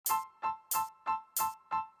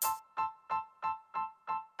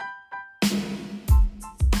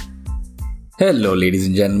Hello, ladies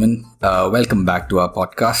and gentlemen. Welcome back to our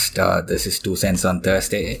podcast. This is Two Cents on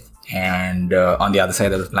Thursday. And on the other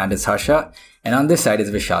side of the planet is Harsha. And on this side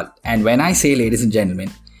is Vishal. And when I say ladies and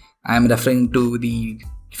gentlemen, I'm referring to the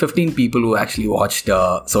 15 people who actually watched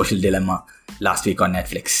Social Dilemma last week on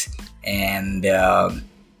Netflix. And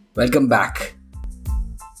welcome back.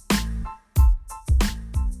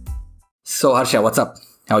 So, Harsha, what's up?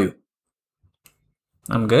 How are you?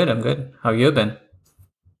 I'm good. How you been?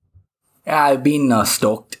 Yeah, I've been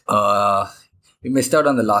stoked. We missed out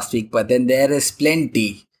on the last week, but then there is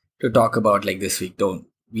plenty to talk about like this week. Don't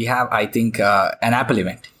we have? I think an Apple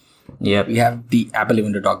event. Yep. We have the Apple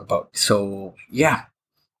event to talk about. So yeah,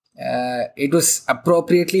 it was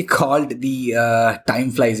appropriately called the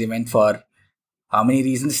Time Flies event for how many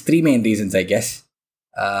reasons? Three main reasons, I guess.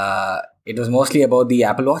 It was mostly about the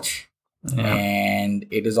Apple Watch, Yeah. and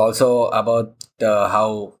it is also about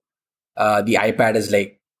how the iPad is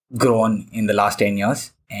like grown in the last 10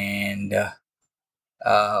 years, and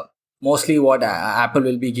uh, mostly what Apple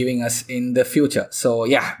will be giving us in the future. So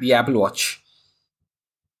yeah, the Apple Watch.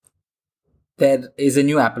 There is a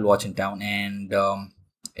new Apple Watch in town, and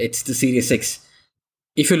it's the Series 6.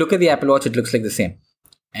 If you look at the Apple Watch, it looks like the same.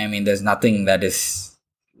 I mean, there's nothing that is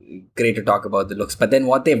great to talk about the looks, but then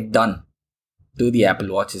what they've done to the Apple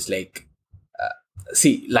Watch is like,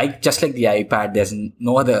 see, like just like the iPad, there's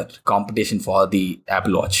no other competition for the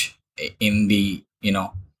Apple Watch in the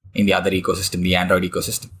in the other ecosystem, the Android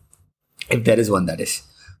ecosystem, if there is one, that is.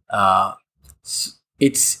 uh,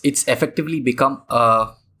 it's effectively become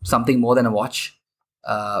something more than a watch,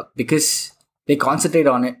 because they concentrate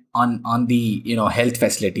on it on the health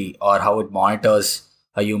facility, or how it monitors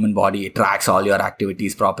a human body. It tracks all your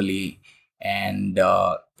activities properly, and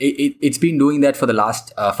it's been doing that for the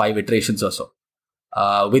last 5 iterations or so.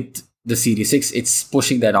 With the Series 6, it's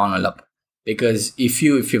pushing that on up, because if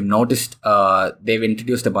you've noticed, they've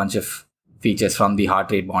introduced a bunch of features, from the heart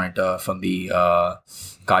rate monitor, from the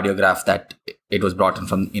cardiograph that it was brought in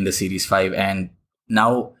from in the Series 5, and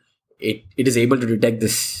now it is able to detect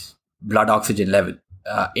this blood oxygen level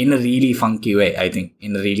in a really funky way, I think,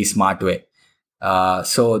 in a really smart way.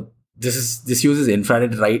 So this uses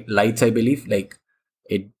infrared lights, I believe. Like,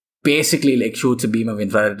 it basically like shoots a beam of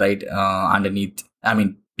infrared light underneath, I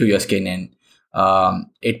mean, to your skin, and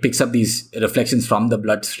it picks up these reflections from the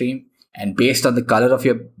bloodstream, and based on the color of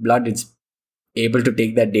your blood, it's able to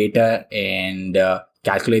take that data and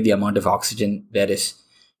calculate the amount of oxygen there is.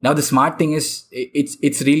 Now, the smart thing is,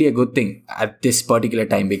 it's really a good thing at this particular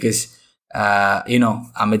time, because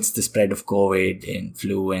amidst the spread of COVID and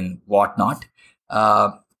flu and whatnot,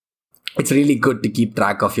 uh, it's really good to keep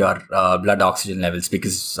track of your blood oxygen levels,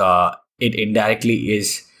 because it indirectly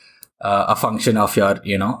is a function of your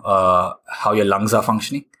how your lungs are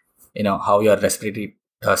functioning, how your respiratory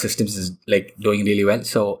systems is like doing really well.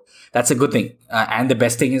 So that's a good thing. And the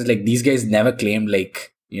best thing is, like, these guys never claimed,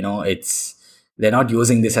 like, it's they're not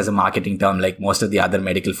using this as a marketing term like most of the other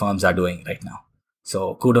medical firms are doing right now.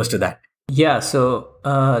 So kudos to that. Yeah. So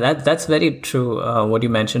that's very true. What you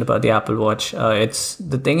mentioned about the Apple Watch. It's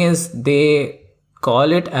the thing is they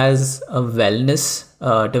call it as a wellness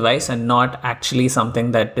device, and not actually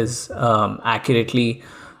something that is accurately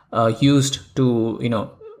used to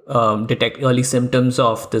detect early symptoms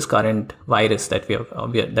of this current virus that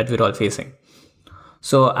we're all facing.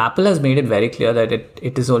 So Apple has made it very clear that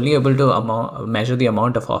it is only able to measure the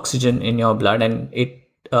amount of oxygen in your blood, and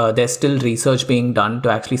there's still research being done to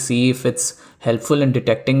actually see if it's helpful in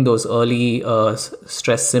detecting those early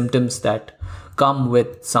stress symptoms that come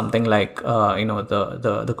with something like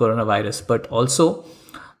the coronavirus. But also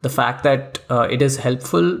the fact that it is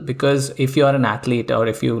helpful because if you are an athlete, or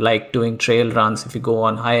if you like doing trail runs, if you go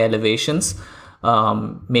on high elevations,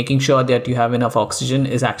 making sure that you have enough oxygen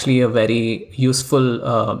is actually a very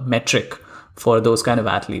useful metric for those kind of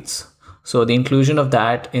athletes. So the inclusion of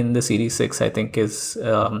that in the Series 6, I think, is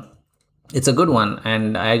it's a good one.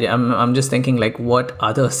 And I'm just thinking, like, what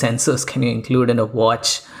other sensors can you include in a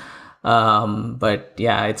watch? But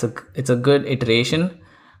yeah, it's a good iteration.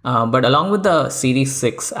 But along with the Series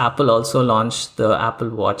 6, Apple also launched the Apple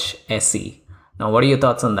Watch SE. Now, what are your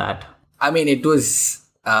thoughts on that? I mean, it was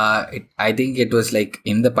I think it was like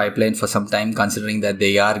in the pipeline for some time, considering that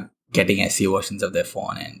they are getting SE versions of their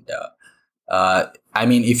phone. And I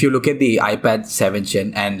mean, if you look at the iPad 7th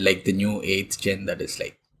gen and like the new 8th gen that is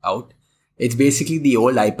like out, it's basically the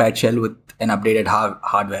old iPad shell with an updated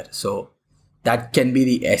hardware. So that can be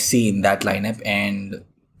the SE in that lineup, and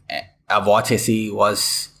a Watch SE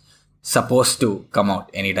was supposed to come out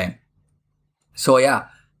anytime. So yeah,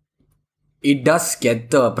 it does get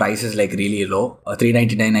the prices like really low.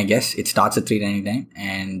 399, I guess. It starts at 399,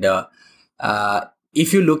 and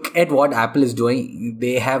If you look at what Apple is doing,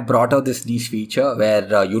 they have brought out this niche feature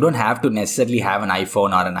where you don't have to necessarily have an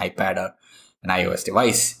iPhone or an iPad or an iOS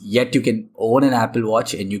device. Yet you can own an Apple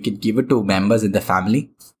Watch and you can give it to members in the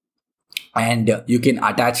family, and you can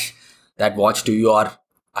attach that watch to your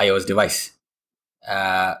iOS device,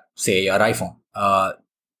 say your iPhone.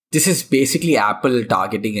 This is basically Apple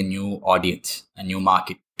targeting a new audience, a new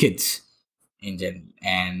market, kids in general.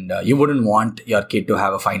 And you wouldn't want your kid to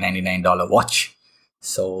have a $599 watch.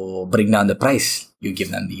 So bring down the price. You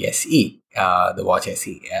give them the SE, the Watch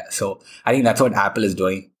SE. So I think that's what Apple is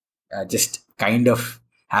doing. Just kind of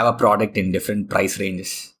have a product in different price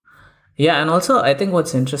ranges. Yeah, and also I think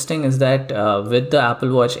what's interesting is that with the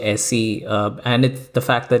Apple Watch SE and it's the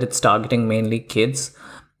fact that it's targeting mainly kids,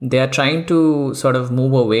 they are trying to sort of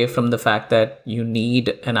move away from the fact that you need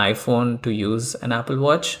an iPhone to use an Apple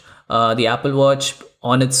Watch. The Apple Watch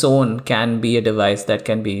on its own can be a device that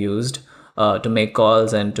can be used to make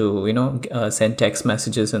calls and to send text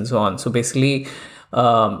messages and so on. So basically,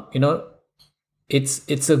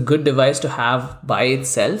 it's a good device to have by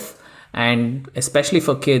itself. And especially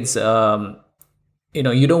for kids,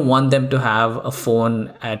 you don't want them to have a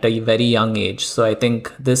phone at a very young age. So I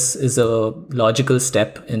think this is a logical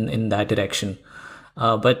step in that direction.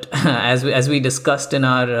 But as we discussed in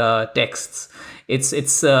our texts,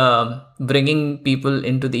 it's bringing people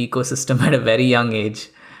into the ecosystem at a very young age.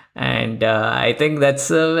 And I think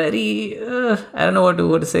that's a very, I don't know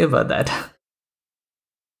what to say about that.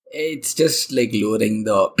 It's just like luring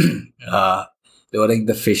the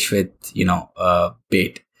fish with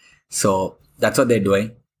bait. So that's what they're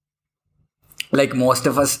doing. Like most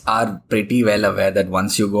of us are pretty well aware that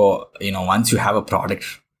once you have a product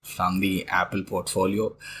from the Apple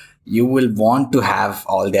portfolio, you will want to have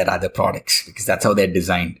all their other products because that's how they're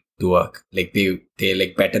designed to work. Like they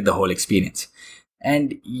like better the whole experience.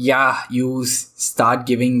 And yeah, you start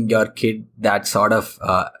giving your kid that sort of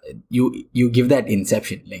you give that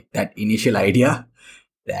inception, like that initial idea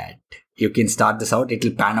that you can start this out,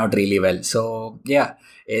 it'll pan out really well. So yeah,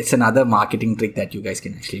 it's another marketing trick that you guys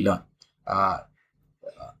can actually learn.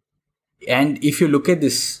 And if you look at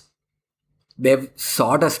this, they've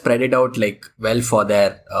sort of spread it out like well for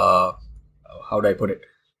their how do I put it,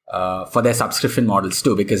 for their subscription models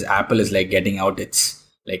too, because Apple is like getting out its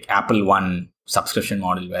like Apple One subscription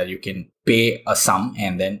model where you can pay a sum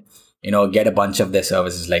and then get a bunch of their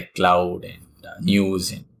services like cloud and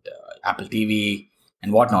news and Apple TV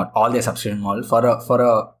and whatnot, all their subscription model for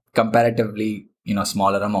a comparatively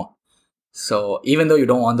smaller amount. So even though you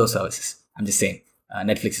don't want those services, I'm just saying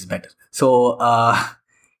Netflix is better. So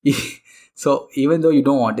so even though you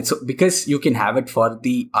don't want it, so because you can have it for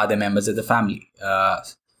the other members of the family,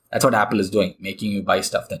 that's what Apple is doing, making you buy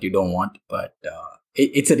stuff that you don't want. But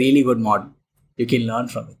it's a really good model. You can learn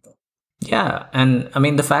from it though. Yeah, and I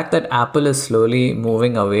mean the fact that Apple is slowly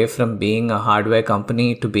moving away from being a hardware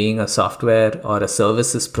company to being a software or a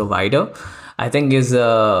services provider, I think is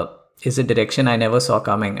a direction I never saw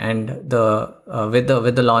coming. And with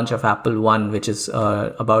the launch of Apple One, which is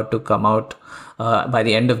about to come out by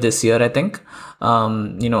the end of this year, I think,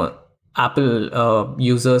 Apple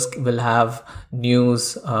users will have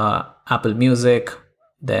news, Apple Music.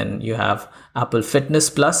 Then you have Apple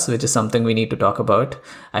Fitness Plus, which is something we need to talk about.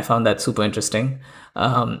 I found that super interesting.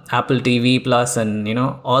 Apple TV Plus, and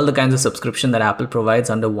all the kinds of subscription that Apple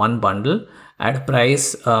provides under one bundle at a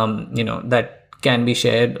price that can be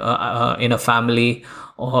shared in a family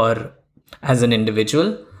or as an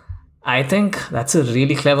individual. I think that's a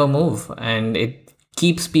really clever move, and it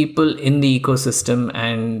keeps people in the ecosystem,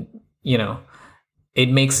 and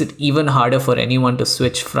it makes it even harder for anyone to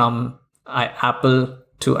switch from Apple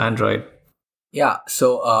to Android. Yeah.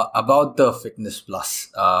 So about the Fitness Plus,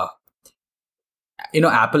 Apple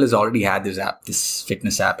has already had this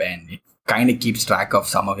fitness app, and it kind of keeps track of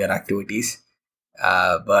some of your activities.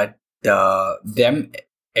 But them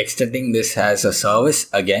extending this as a service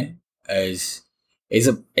again is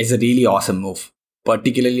a really awesome move,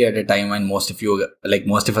 particularly at a time when most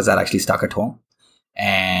of us are actually stuck at home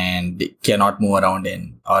and cannot move around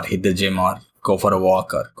or hit the gym or go for a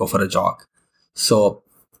walk or go for a jog. So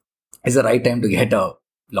it's the right time to get a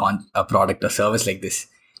product or service like this,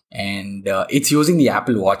 and it's using the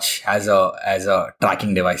Apple Watch as a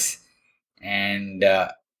tracking device, and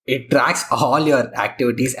it tracks all your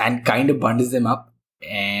activities and kind of bundles them up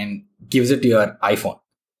and gives it to your iPhone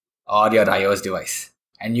or your iOS device,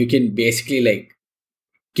 and you can basically like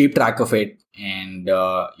keep track of it and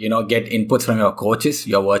get inputs from your coaches,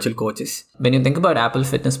 your virtual coaches. When you think about Apple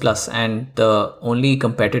Fitness Plus, and the only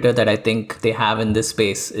competitor that I think they have in this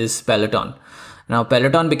space is Peloton. Now,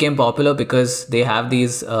 Peloton became popular because they have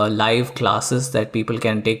these live classes that people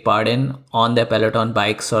can take part in on their Peloton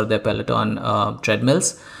bikes or their Peloton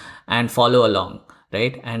treadmills and follow along,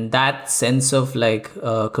 right? And that sense of like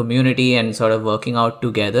community and sort of working out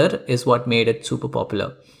together is what made it super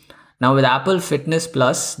popular. Now with Apple Fitness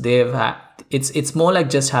Plus, it's more like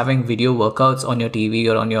just having video workouts on your TV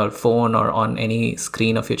or on your phone or on any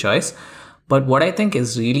screen of your choice. But what I think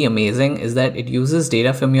is really amazing is that it uses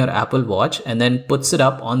data from your Apple Watch and then puts it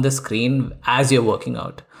up on the screen as you're working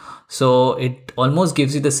out. So it almost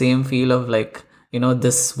gives you the same feel of like,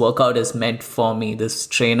 this workout is meant for me. This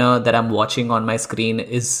trainer that I'm watching on my screen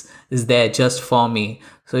is there just for me.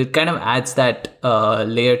 So it kind of adds that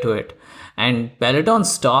layer to it. And Peloton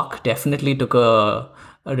stock definitely took a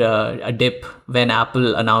dip when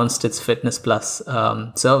Apple announced its Fitness Plus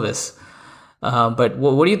service. But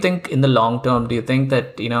what do you think in the long term? Do you think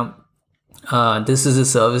that this is a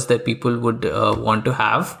service that people would want to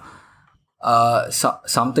have?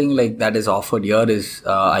 Something like that is offered here is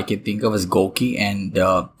I can think of as Goki, and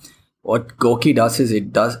what Goki does is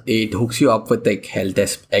it hooks you up with like health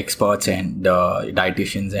experts and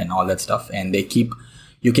dietitians and all that stuff, and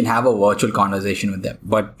you can have a virtual conversation with them.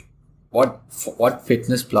 But what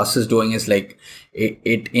Fitness Plus is doing is like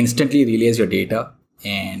it instantly relays your data,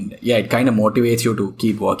 and it kind of motivates you to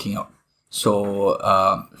keep working out. So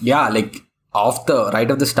like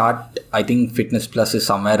right off the start, I think Fitness Plus is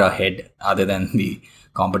somewhere ahead other than the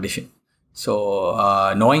competition.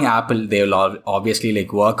 So knowing Apple, they will obviously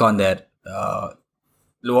like work on their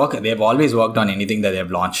work. They've always worked on anything that they've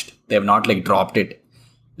launched. They have not like dropped it.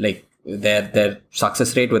 Like their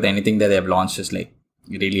success rate with anything that they've launched is like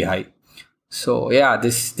really high. So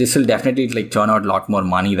this will definitely like turn out a lot more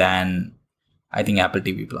money than I think Apple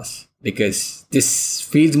TV Plus, because this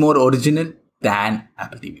feels more original than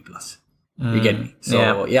Apple TV Plus. You get me?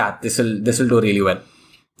 So this will do really well.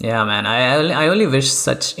 Yeah, man. I only wish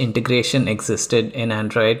such integration existed in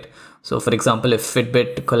Android. So, for example, if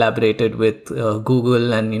Fitbit collaborated with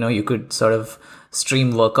Google, and you could sort of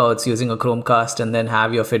stream workouts using a Chromecast and then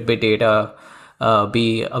have your Fitbit data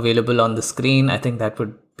be available on the screen, I think that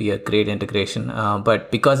would be a great integration. But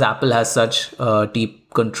because Apple has such deep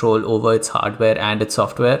control over its hardware and its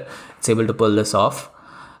software, it's able to pull this off.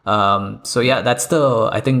 That's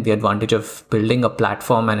I think the advantage of building a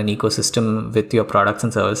platform and an ecosystem with your products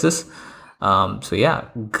and services.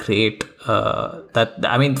 Great.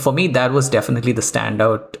 For me, that was definitely the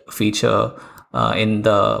standout feature in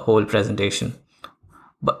the whole presentation.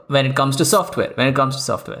 But when it comes to software,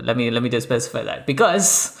 let me just specify that,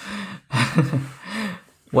 because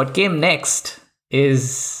what came next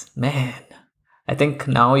is, man, I think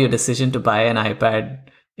now your decision to buy an iPad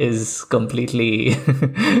is completely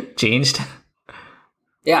changed.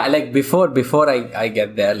 Yeah, like before I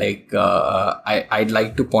get there, like I'd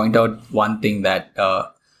like to point out one thing that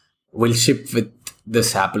will ship with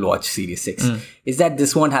this Apple Watch Series 6 is that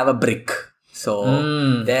this won't have a brick.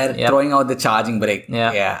 So they're throwing out the charging brick.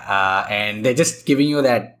 And they're just giving you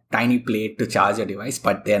that tiny plate to charge your device,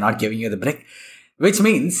 but they're not giving you the brick, which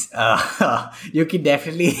means you can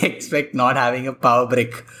definitely expect not having a power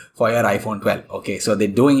brick for your iPhone 12. Okay, so they're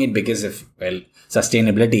doing it because of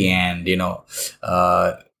sustainability and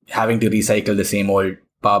having to recycle the same old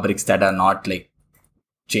power bricks that are not like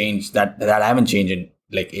changed, that haven't changed in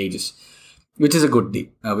like ages, which is a good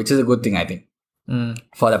thing. I think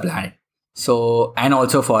for the planet. So, and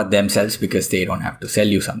also for themselves, because they don't have to sell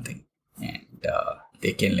you something, and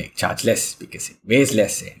they can like charge less because it weighs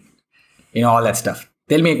less, and all that stuff.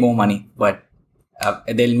 They'll make more money, but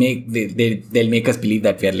they'll make us believe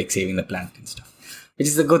that we're like saving the planet and stuff, which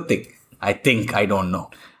is a good thing. I think. I don't know.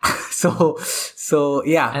 so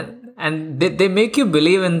yeah. And they make you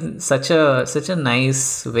believe in such a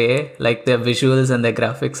nice way. Like their visuals and their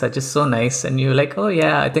graphics are just so nice, and you're like, oh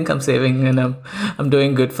yeah, I think I'm saving and I'm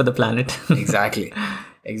doing good for the planet. Exactly.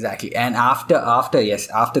 And after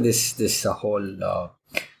this whole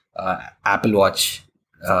Apple Watch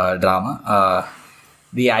drama,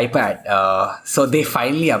 the iPad. So they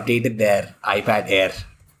finally updated their iPad Air,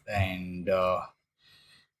 and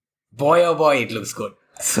boy oh boy, it looks good.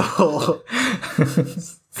 So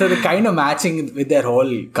they're kind of matching with their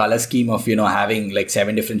whole color scheme of having like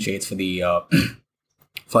 7 different shades for the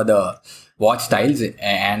for the watch styles,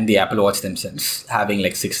 and the Apple Watch themselves having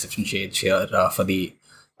like 6 different shades here for the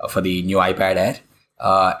new iPad Air,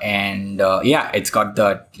 it's got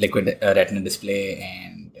the liquid retina display,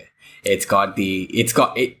 and it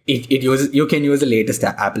uses, you can use the latest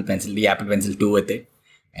Apple Pencil, the Apple Pencil 2 with it,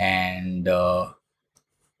 and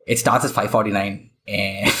it starts at $549,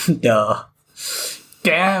 and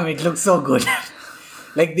damn, it looks so good.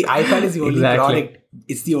 Like the iPad is the only Exactly. product.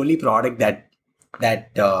 It's the only product that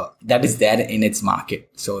is there in its market.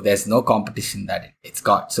 So there's no competition that it's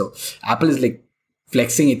got. So Apple is like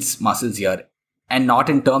flexing its muscles here, and not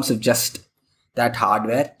in terms of just that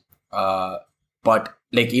hardware, but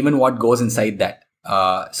like even what goes inside that.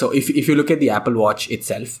 So if you look at the Apple Watch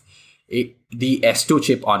itself, the S2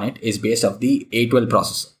 chip on it is based off the A12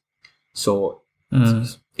 processor. So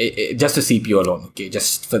just a CPU alone, okay,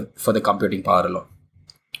 just for the computing power alone.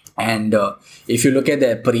 And if you look at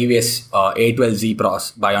the previous A12Z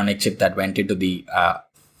Pros Bionic chip that went into the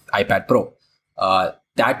iPad Pro,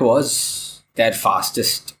 that was their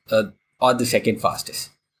fastest or the second fastest.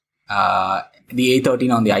 The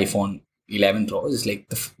A13 on the iPhone 11 Pro is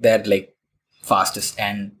like their like fastest.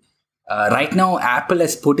 And right now, Apple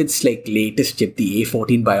has put its like latest chip, the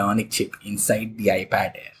A14 Bionic chip, inside the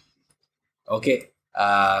iPad Air. Okay.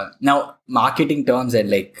 Now, marketing terms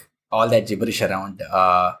and like all that gibberish around.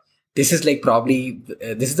 This is like probably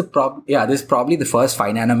this is probably the first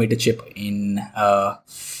 5 nanometer chip in a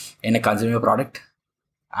consumer product.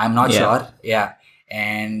 I'm not sure. Yeah.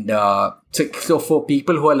 And so for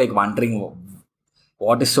people who are like wondering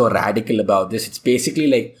what is so radical about this, it's basically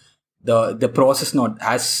like the process node,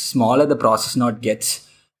 as smaller the process node gets,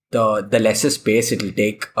 the lesser space it will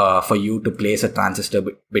take for you to place a transistor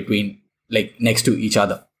between, like, next to each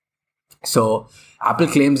other. So Apple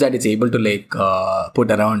claims that it's able to like put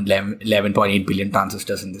around 11.8 billion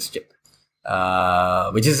transistors in this chip,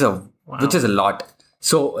 which is a lot.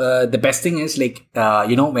 So the best thing is like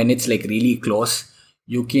when it's like really close,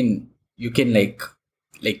 you can like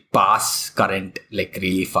pass current like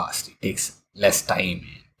really fast. It takes less time.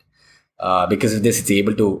 Because of this, it's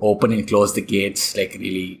able to open and close the gates like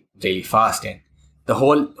really, really fast, and the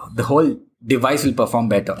whole device will perform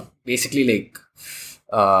better. Basically, like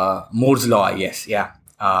Moore's law, I guess. Yeah,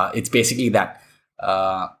 it's basically that.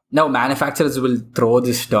 Now, manufacturers will throw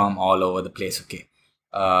this term all over the place. Okay,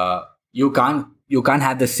 you can't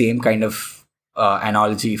have the same kind of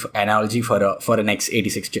analogy for an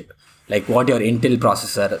x86 chip, like what your Intel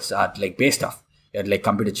processors are like based off. Your like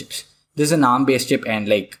computer chips. This is an ARM based chip, and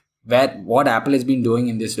like what Apple has been doing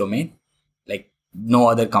in this domain, like no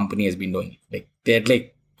other company has been doing it. Like they're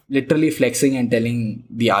like literally flexing and telling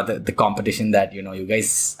the competition that you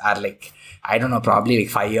guys are like, I don't know, probably like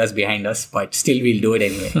 5 years behind us, but still we'll do it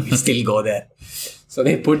anyway. We'll still go there. So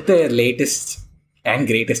they put the latest and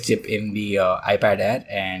greatest chip in the iPad Air,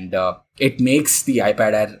 and it makes the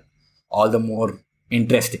iPad Air all the more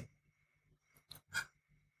interesting.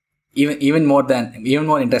 Even more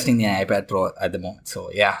interesting than iPad Pro at the moment.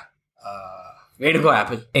 So yeah, way to go,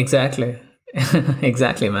 Apple. Exactly.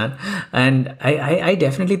 Exactly, man. And I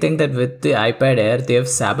definitely think that with the iPad Air, they have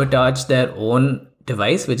sabotaged their own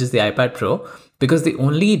device, which is the iPad Pro, because the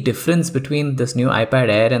only difference between this new iPad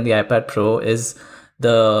Air and the iPad Pro is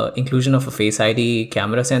the inclusion of a Face ID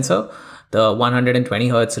camera sensor, the 120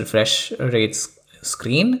 hertz refresh rate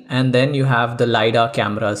screen, and then you have the LiDAR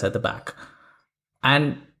cameras at the back.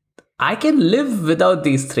 And I can live without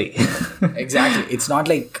these three. Exactly. It's not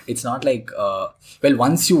like well,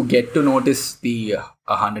 once you get to notice the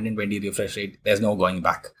 120 refresh rate, there's no going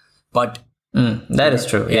back. But that is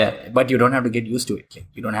true. Yeah. But you don't have to get used to it. Like,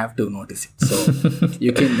 you don't have to notice it. So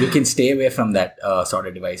you can stay away from that sort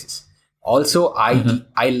of devices. Also,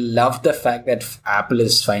 I love the fact that Apple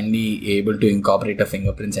is finally able to incorporate a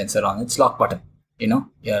fingerprint sensor on its lock button.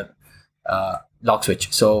 Your lock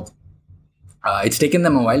switch. So it's taken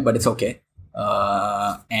them a while, but it's okay.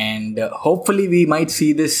 And hopefully we might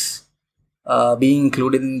see this being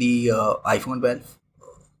included in the iPhone 12.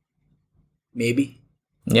 Maybe.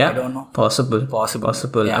 Yeah. I don't know. Possible.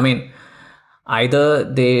 Yeah. I mean, either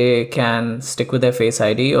they can stick with their Face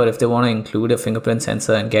ID, or if they want to include a fingerprint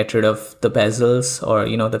sensor and get rid of the bezels or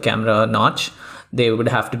the camera notch, they would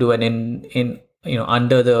have to do an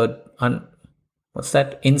under the what's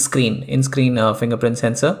that in-screen fingerprint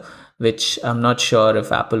sensor, which I'm not sure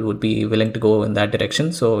if Apple would be willing to go in that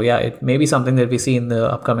direction. So yeah, it may be something that we see in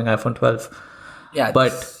the upcoming iPhone 12. Yeah.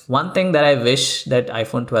 But one thing that I wish that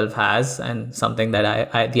iPhone 12 has, and something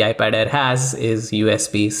that the iPad Air has, is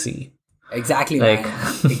USB-C. Exactly, man.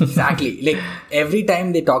 Exactly. Like every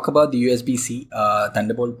time they talk about the USB-C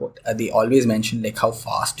Thunderbolt port, they always mention like how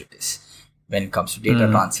fast it is when it comes to data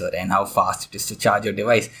transfer and how fast it is to charge your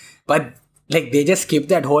device. But like they just skip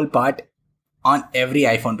that whole part on every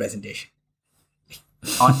iPhone presentation.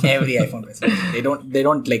 On every iPhone presentation, they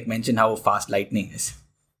don't like mention how fast Lightning is,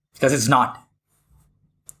 because it's not.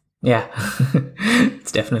 Yeah,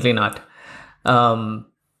 it's definitely not.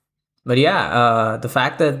 But yeah, the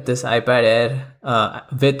fact that this iPad Air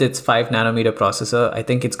with its 5 nanometer processor, I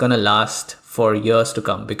think it's gonna last for years to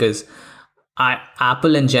come, because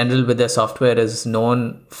Apple in general with their software is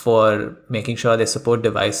known for making sure they support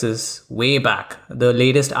devices way back. The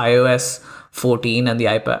latest iOS 14 and the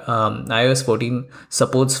iOS 14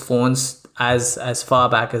 supports phones as far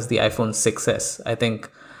back as the iPhone 6s. I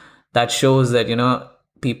think that shows that,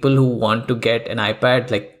 people who want to get an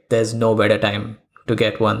iPad, like, there's no better time to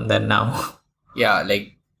get one than now. Yeah,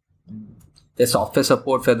 like the software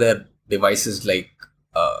support for their devices, like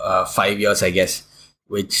 5 years, I guess,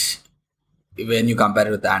 which when you compare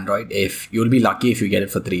it with Android, if you'll be lucky if you get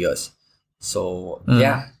it for 3 years. So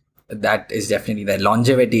yeah, that is definitely, that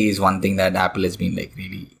longevity is one thing that Apple has been like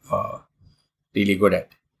really good at.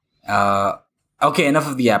 Okay, enough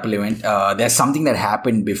of the Apple event. There's something that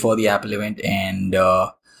happened before the Apple event, and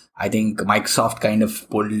I think Microsoft kind of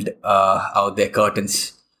pulled out their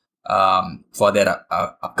curtains for their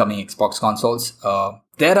upcoming Xbox consoles.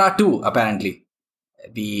 There are two, apparently.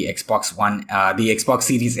 The Xbox One, the Xbox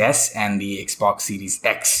Series S and the Xbox Series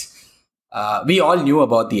X. We all knew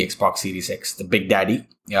about the Xbox Series X, the big daddy,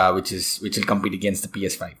 which will compete against the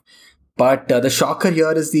PS5. But the shocker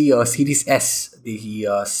here is the Series S,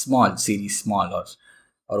 the Series Small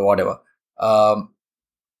or whatever.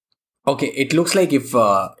 Okay, it looks like if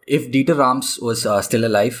Dieter Rams was still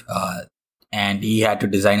alive and he had to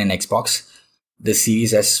design an Xbox, the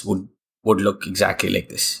Series S would look exactly like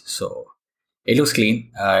this. So it looks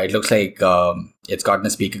clean. It looks like it's gotten a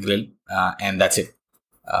speaker grill, and that's it.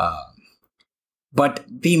 But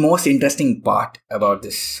the most interesting part about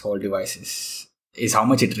this whole device is how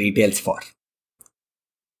much it retails for.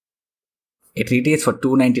 It retails for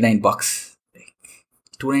 $299, like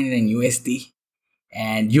 $299 USD,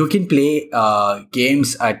 and you can play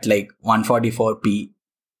games at like 144p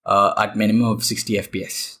at minimum of 60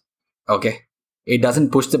 FPS. Okay, it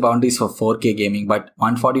doesn't push the boundaries for 4K gaming, but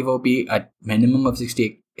 144p at minimum of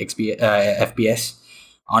 60 FPS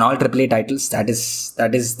on all AAA titles. That is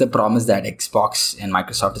the promise that Xbox and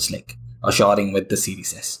Microsoft is like assuring with the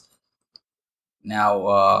Series S.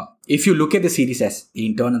 Now, if you look at the Series S, the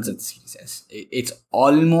internals of the Series S, it's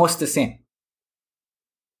almost the same.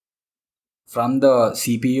 From the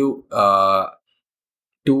CPU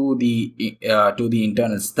to the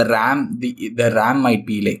internals, the RAM might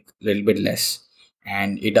be like a little bit less,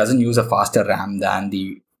 and it doesn't use a faster RAM than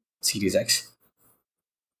the Series X.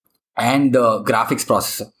 And the graphics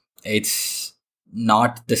processor, it's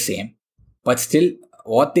not the same, but still,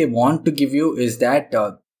 what they want to give you is that.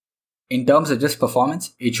 In terms of just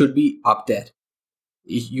performance, it should be up there.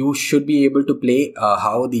 You should be able to play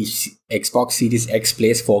how the Xbox Series X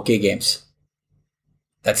plays 4K games.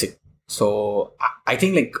 That's it. So I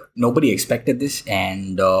think like nobody expected this,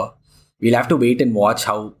 and we'll have to wait and watch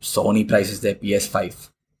how Sony prices their PS5.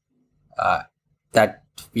 That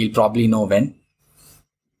we'll probably know when.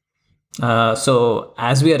 So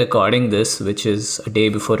as we are recording this, which is a day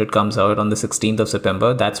before it comes out on the 16th of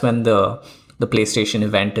September, that's when the PlayStation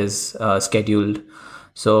event is scheduled.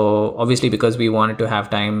 So obviously, because we wanted to have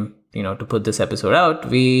time, to put this episode out,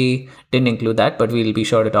 we didn't include that, but we'll be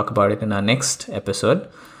sure to talk about it in our next episode.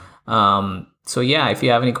 So yeah, if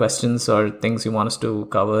you have any questions or things you want us to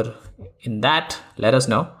cover in that, let us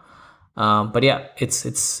know. But yeah,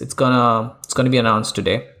 it's gonna be announced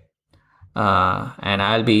today. And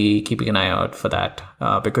I'll be keeping an eye out for that,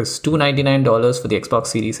 because $299 for the Xbox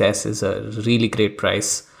Series S is a really great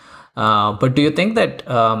price. But do you think that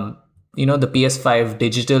the PS5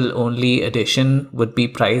 digital only edition would be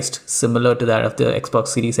priced similar to that of the Xbox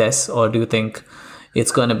Series S, or do you think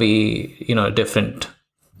it's going to be different?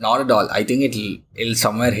 Not at all. I think it'll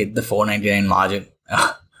somewhere hit the $499 margin,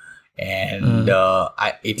 and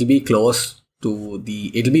it'll be close to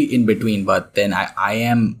it'll be in between. But then I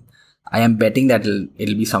am betting that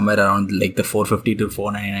it'll be somewhere around like the $450 to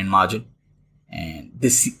 $499 margin. And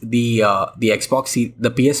the Xbox, the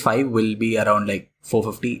PS5 will be around like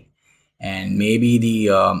 $450, and maybe the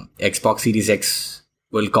Xbox Series X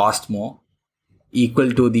will cost more,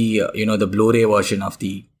 equal to the the Blu-ray version of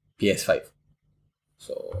the PS5.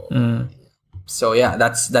 So yeah,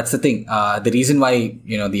 that's the thing. The reason why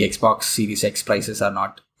the Xbox Series X prices are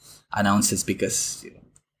not announced is because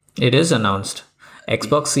it is announced.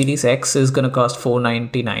 Xbox Series X is going to cost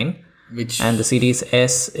 $499. And the Series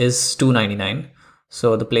S is $299.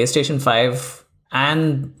 So the PlayStation 5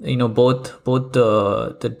 and both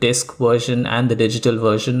the disc version and the digital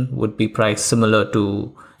version would be priced similar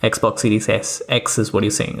to Xbox Series X is what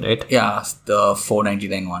you're saying, right? Yeah, the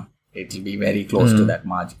 $499 one. It'll be very close to that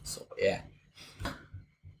margin. So yeah.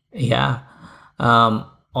 Yeah.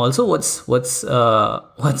 Also, what's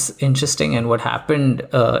interesting and what happened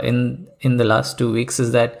in the last 2 weeks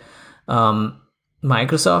is that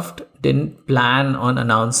Microsoft didn't plan on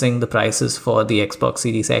announcing the prices for the Xbox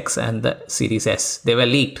Series X and the Series S. They were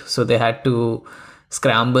leaked, so they had to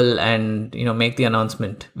scramble and make the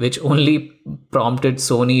announcement, which only prompted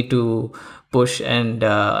Sony to push and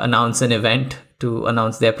announce an event to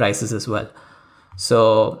announce their prices as well.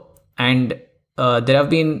 So, and there have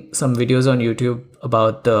been some videos on YouTube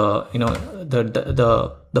about the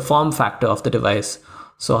form factor of the device.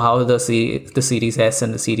 So how the Series S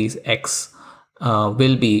and the Series X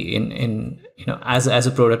will be in as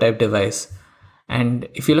a prototype device. And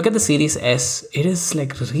if you look at the Series S, it is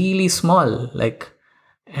like really small,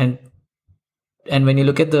 and when you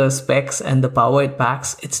look at the specs and the power it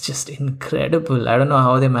packs, it's just incredible. I don't know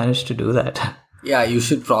how they managed to do that. Yeah, you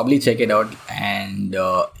should probably check it out. And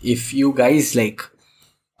if you guys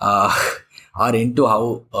are into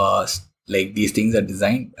how these things are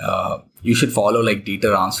designed, you should follow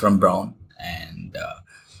Dieter Armstrong Brown. And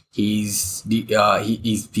he's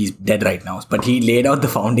dead right now, but he laid out the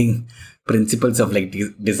founding principles of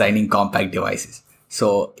designing compact devices.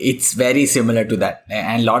 So it's very similar to that,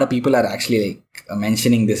 and a lot of people are actually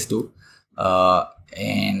mentioning this too.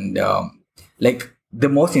 The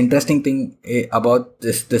most interesting thing about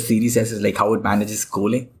the Series S is how it manages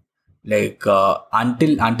cooling. Until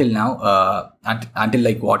now,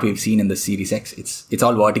 until what we've seen in the Series X, it's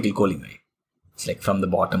all vertical cooling, right? It's from the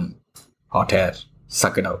bottom, hot air,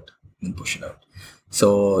 suck it out and push it out.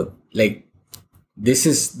 So this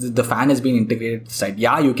is the fan has been integrated to the side.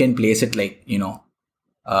 Yeah, you can place it like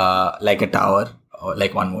a tower or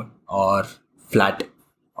one wood, or flat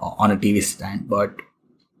on a TV stand, but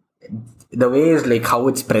the way is how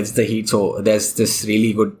it spreads the heat. So there's this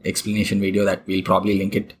really good explanation video that we'll probably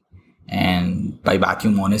link it, and by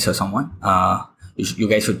Vacuum Monis or someone. You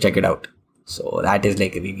guys should check it out. So that is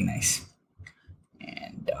really nice.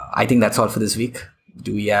 And I think that's all for this week.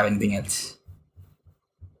 Do we have anything else?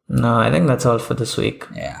 No, I think that's all for this week.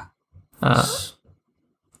 Yeah.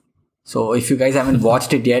 So if you guys haven't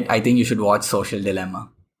watched it yet, I think you should watch Social Dilemma.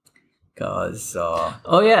 Because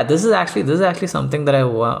oh yeah, this is actually something that I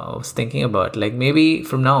was thinking about. Maybe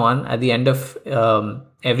from now on, at the end of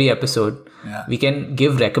every episode, we can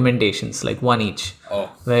give recommendations, one each.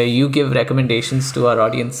 Where you give recommendations to our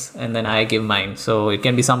audience, and then I give mine. So it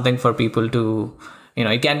can be something for people to,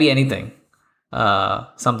 it can be anything.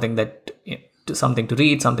 Something to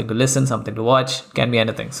read, something to listen, something to watch. It can be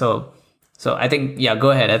anything. So I think,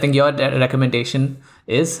 go ahead. I think your recommendation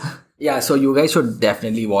is. Yeah, so you guys should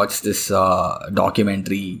definitely watch this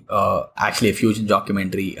documentary, actually a fusion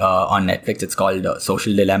documentary on Netflix. It's called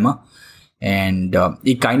Social Dilemma. And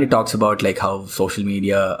it kind of talks about how social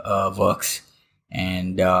media works,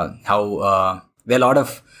 and how there are a lot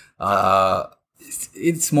of,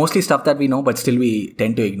 it's mostly stuff that we know, but still we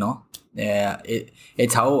tend to ignore.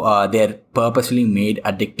 It's how they're purposefully made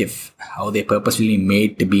addictive, how they're purposefully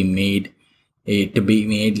made to be made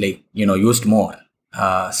used more.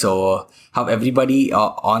 So how everybody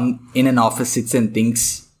in an office sits and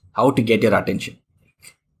thinks how to get your attention.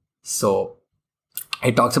 So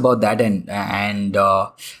it talks about that, and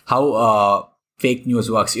how fake news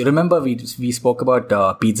works. You remember we spoke about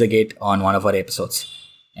Pizzagate on one of our episodes,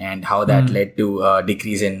 and how that led to a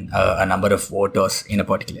decrease in a number of voters in a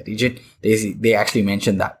particular region. They actually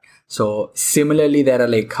mentioned that. So similarly, there are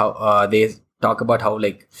how they talk about how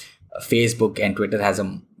Facebook and Twitter has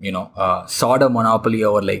a sort of monopoly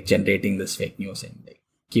over generating this fake news and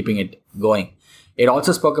keeping it going. It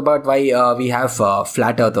also spoke about why we have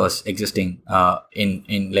flat earthers existing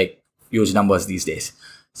in huge numbers these days.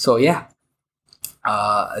 So yeah,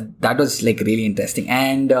 that was really interesting.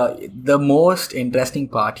 And the most interesting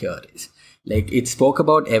part here is it spoke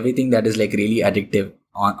about everything that is really addictive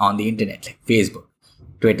on the internet, Facebook,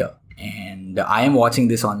 Twitter, and I am watching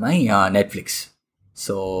this on my Netflix.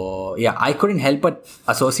 So yeah, I couldn't help but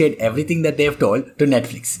associate everything that they've told to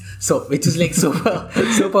Netflix. So which is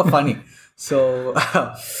super funny. So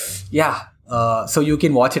yeah, so you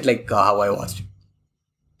can watch it how I watched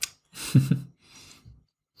it.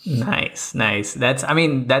 Nice. That's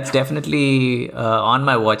definitely on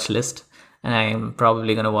my watch list, and I'm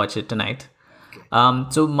probably gonna watch it tonight. Okay.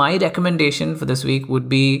 So my recommendation for this week would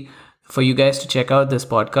be for you guys to check out this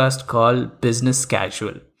podcast called Business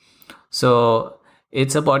Casual. So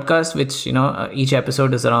it's a podcast which, each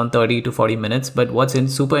episode is around 30 to 40 minutes. But what's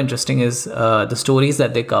super interesting is the stories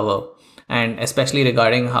that they cover, and especially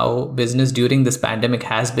regarding how business during this pandemic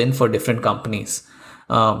has been for different companies.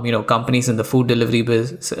 Companies in the food delivery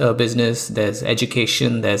business, there's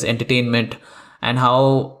education, there's entertainment, and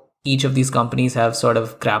how each of these companies have sort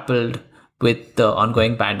of grappled with the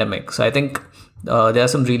ongoing pandemic. So I think There are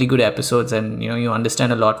some really good episodes, and you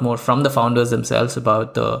understand a lot more from the founders themselves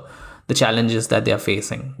about the challenges that they are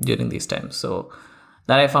facing during these times. So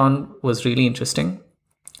that I found was really interesting.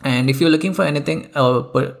 And if you're looking for anything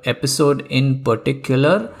per episode in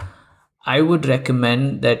particular, I would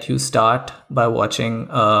recommend that you start by watching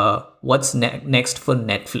what's next for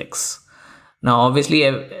Netflix. Now, obviously,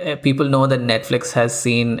 people know that Netflix has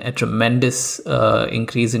seen a tremendous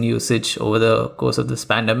increase in usage over the course of this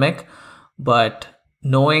pandemic. But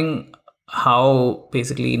knowing how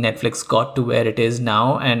basically Netflix got to where it is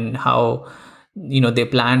now and how they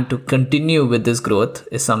plan to continue with this growth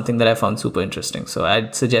is something that I found super interesting. So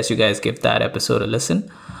I'd suggest you guys give that episode a listen.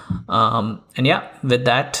 And yeah, with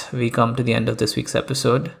that, we come to the end of this week's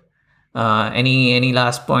episode. Any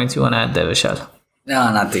last points you want to add there, Vishal?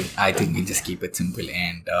 No, nothing. I think we just keep it simple,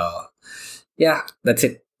 and yeah, that's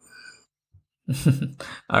it.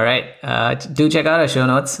 All right. Do check out our show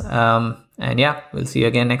notes. And yeah, we'll see you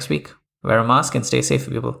again next week. Wear a mask and stay safe,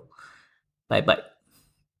 people. Bye-bye.